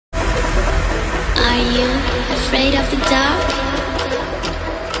Are you afraid of the dark?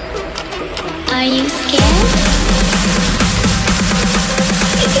 Are you scared?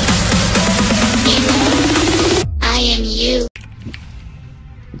 I am you.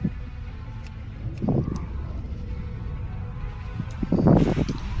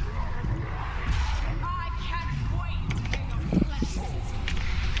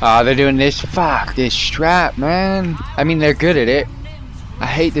 Oh, they're doing this. Fuck this strat, man. I mean, they're good at it. I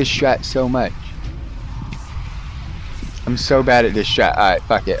hate this strat so much. I'm so bad at this strat. Alright,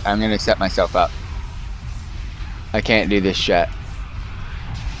 fuck it. I'm gonna set myself up. I can't do this strat.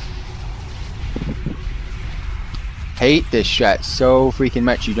 Hate this strat so freaking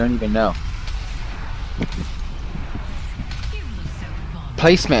much, you don't even know.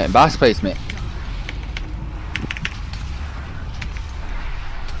 Placement, boss placement.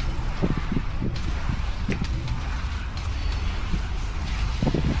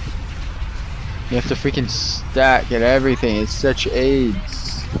 You have to freaking stack at everything. It's such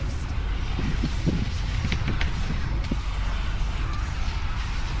AIDS.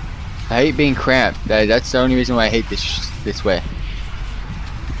 I hate being cramped. That's the only reason why I hate this way.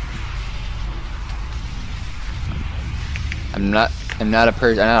 I'm not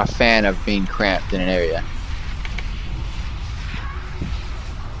a fan of being cramped in an area.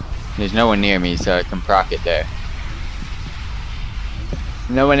 There's no one near me, so I can proc it there.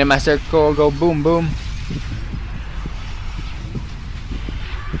 No one in my circle, go boom boom.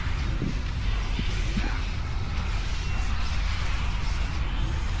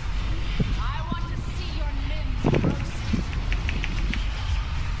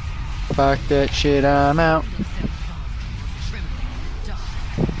 Fuck that shit, I'm out.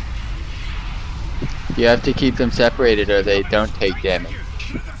 You have to keep them separated or they don't take damage.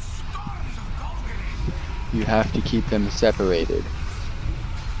 You have to keep them separated.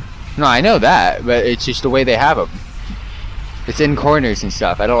 No, I know that, but it's just the way they have them. It's in corners and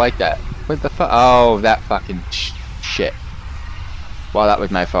stuff. I don't like that. What the fuck? Oh, that fucking shit. Well, that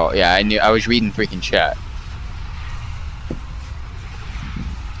was my fault. Yeah, I knew. I was reading freaking chat.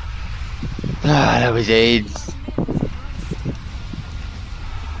 Ah, that was AIDS.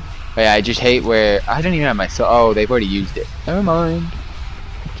 But yeah, I just hate where I don't even have my soul. Oh, they've already used it. Never mind.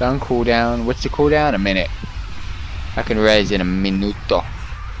 It's on cooldown. What's the cooldown? A minute. I can res in a minuto.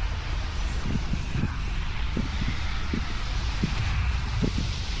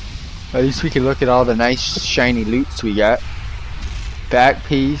 At least we can look at all the nice shiny loots we got. Back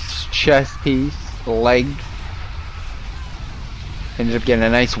piece, chest piece, leg. Ended up getting a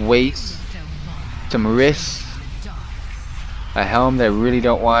nice waist, some wrists, a helm that I really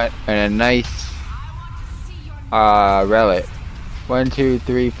don't want, and a nice relic. 1, 2,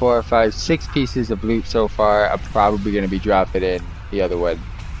 3, 4, 5, 6 pieces of loot so far. I'm probably going to be dropping in the other one.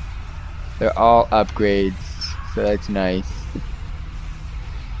 They're all upgrades, so that's nice.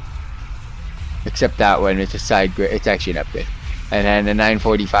 Except that one, it's a side grade. It's actually an upgrade. And then the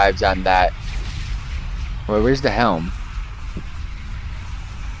 945's on that. Well, where's the helm?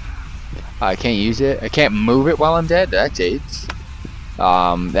 I can't use it. I can't move it while I'm dead. That's AIDS.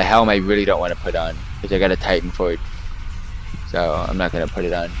 The helm I really don't want to put on because I got a Titan for it. So I'm not gonna put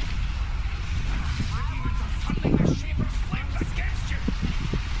it on.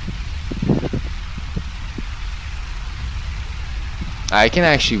 I can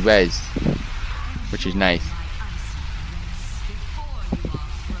actually res, which is nice.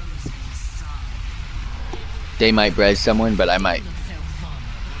 They might res someone, but I might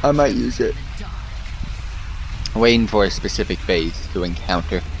use it. Waiting for a specific phase to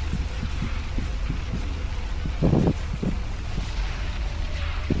encounter.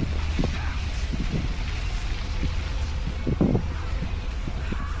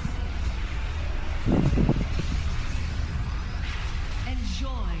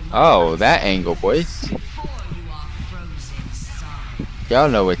 Oh, that angle, boys. Y'all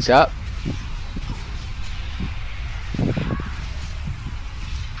know what's up.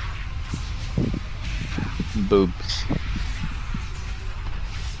 Boobs.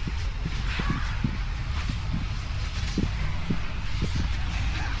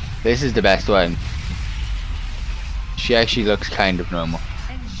 This is the best one. She actually looks kind of normal.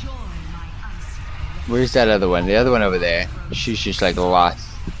 Where's that other one? The other one over there. She's just like lost.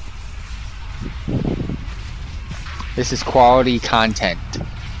 This is quality content.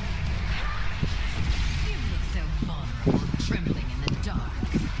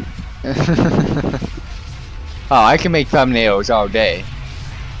 Oh, I can make thumbnails all day.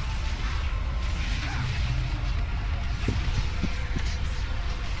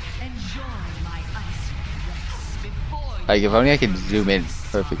 Like, if only I could zoom in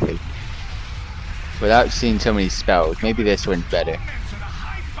perfectly. Without seeing so many spells. Maybe this one's better.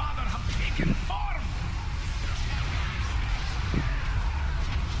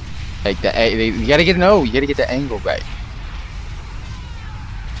 Like you gotta get you gotta get the angle right.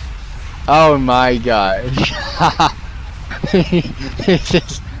 Oh my gosh.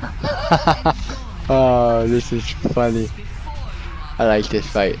 Oh, this is funny. I like this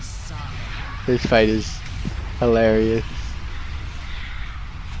fight. This fight is hilarious.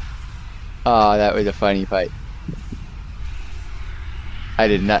 Oh, that was a funny fight. I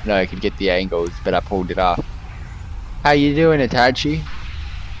did not know I could get the angles, but I pulled it off. How you doing, Itachi?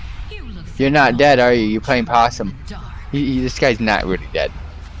 You're not dead, are you? You're playing possum. This guy's not really dead.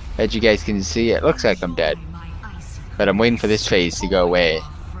 As you guys can see, it looks like I'm dead. But I'm waiting for this phase to go away.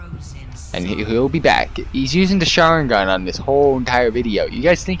 And he'll be back. He's using the Sharingan on this whole entire video. You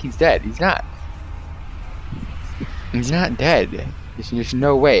guys think he's dead. He's not. He's not dead. There's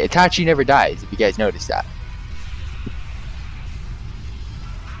no way. Itachi never dies, if you guys notice that.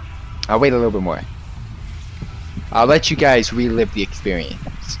 I'll wait a little bit more. I'll let you guys relive the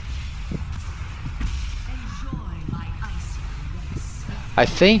experience. I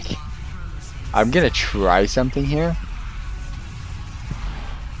think I'm gonna try something here.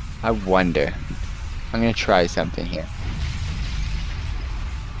 I wonder. I'm gonna try something here.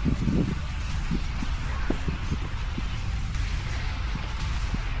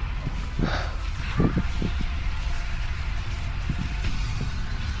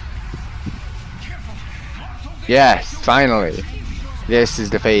 Yes, finally. This is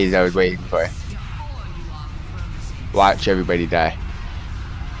the phase I was waiting for. Watch everybody die.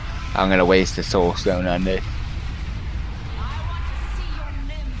 I'm gonna waste a soul stone on this.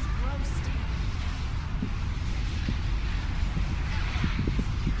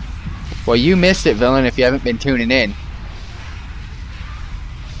 Well, you missed it, villain, if you haven't been tuning in.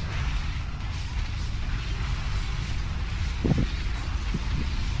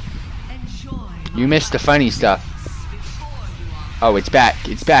 You missed the funny stuff. Oh, it's back.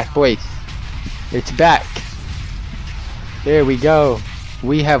 It's back, boys. It's back. There we go.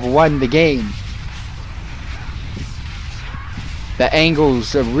 We have won the game. The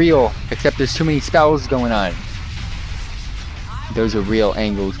angles are real, except there's too many spells going on. Those are real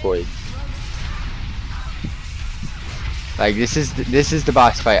angles, boys. Like, this is the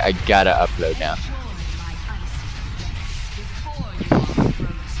boss fight I gotta upload now.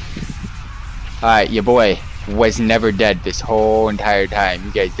 Alright, your boy was never dead this whole entire time.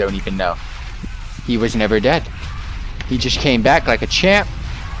 You guys don't even know. He was never dead. He just came back like a champ.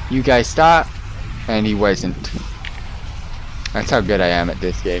 You guys thought, and he wasn't. That's how good I am at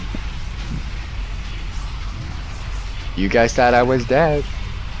this game. You guys thought I was dead.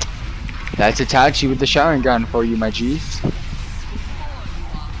 That's Itachi with the Sharingan for you, my G's.